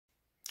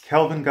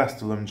Kelvin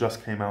Gastelum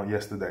just came out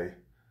yesterday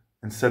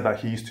and said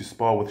that he used to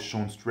spar with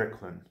Sean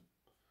Strickland.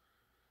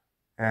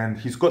 And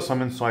he's got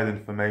some inside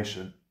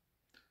information.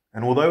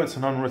 And although it's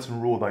an unwritten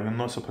rule that you're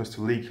not supposed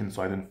to leak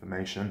inside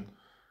information,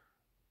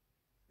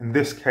 in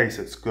this case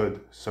it's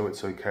good, so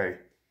it's okay.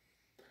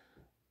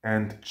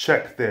 And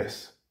check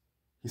this.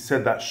 He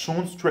said that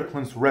Sean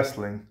Strickland's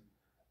wrestling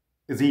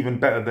is even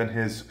better than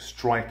his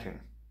striking.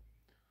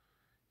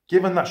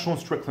 Given that Sean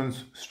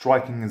Strickland's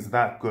striking is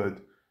that good,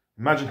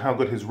 imagine how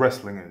good his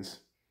wrestling is.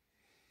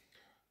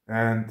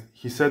 And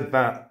he said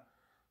that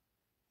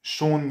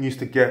Sean used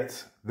to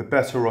get the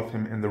better of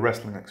him in the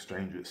wrestling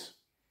exchanges.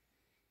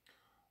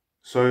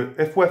 So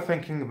if we're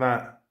thinking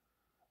that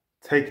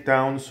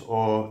takedowns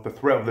or the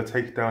threat of the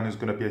takedown is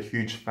going to be a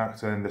huge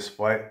factor in this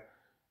fight,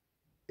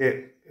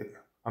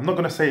 I'm not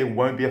going to say it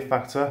won't be a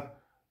factor,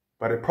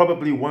 but it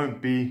probably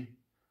won't be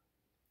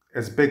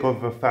as big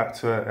of a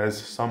factor as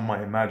some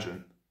might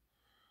imagine.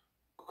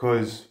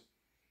 Because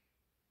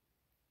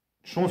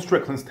Sean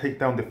Strickland's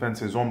takedown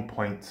defense is on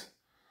point.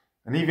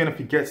 And even if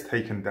he gets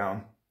taken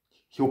down,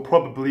 he'll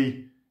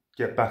probably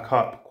get back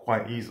up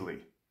quite easily.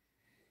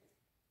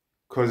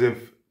 Because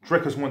if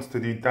Dricus wants to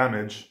do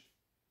damage,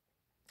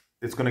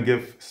 it's going to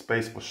give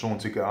space for Sean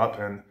to get up.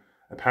 And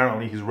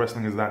apparently his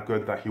wrestling is that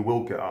good that he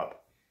will get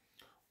up.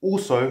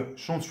 Also,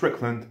 Sean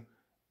Strickland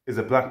is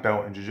a black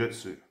belt in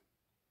Jiu-Jitsu.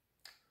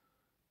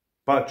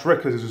 But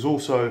Dricus is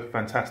also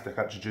fantastic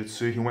at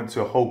Jiu-Jitsu. He went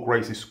to a whole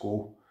Gracie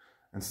school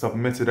and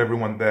submitted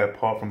everyone there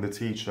apart from the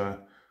teacher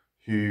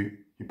who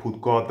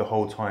pulled guard the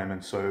whole time,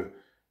 and so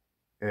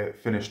it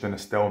finished in a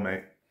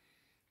stalemate.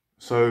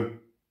 So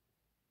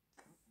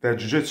their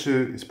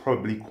Jiu-Jitsu is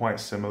probably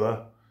quite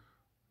similar.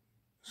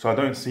 So I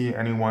don't see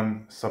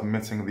anyone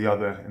submitting the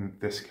other in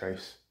this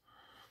case.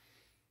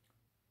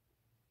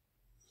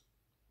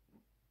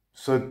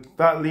 So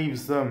that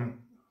leaves the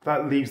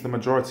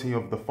majority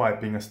of the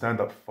fight being a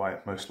stand-up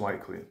fight, most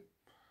likely.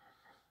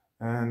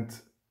 And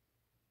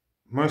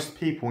most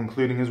people,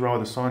 including Israel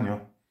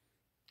Adesanya,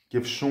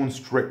 give Sean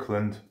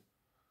Strickland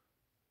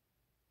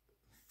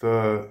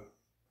the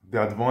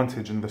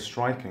advantage in the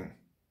striking.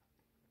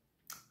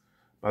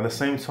 But at the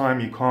same time,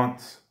 you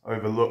can't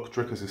overlook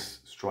Dricus'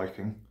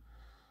 striking.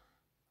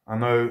 I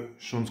know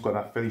Sean's got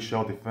that Philly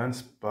shell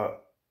defense,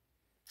 but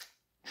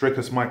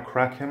Dricus might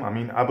crack him. I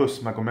mean, Abus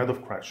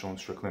Magomedov cracked Sean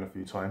Strickland a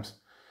few times.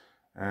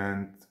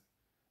 And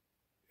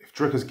if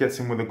Dricus gets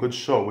him with a good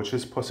shot, which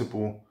is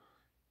possible,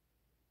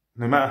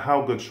 no matter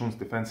how good Sean's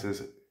defense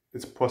is,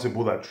 it's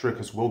possible that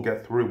Dricus will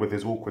get through with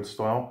his awkward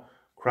style,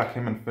 crack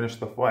him and finish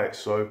the fight.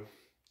 So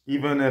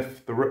even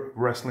if the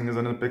wrestling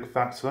isn't a big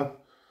factor,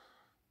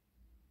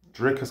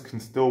 Dricus can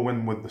still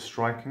win with the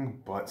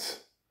striking, but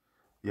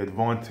the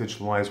advantage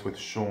lies with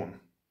Sean,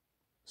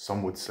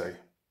 some would say.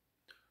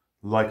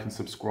 Like and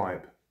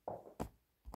subscribe.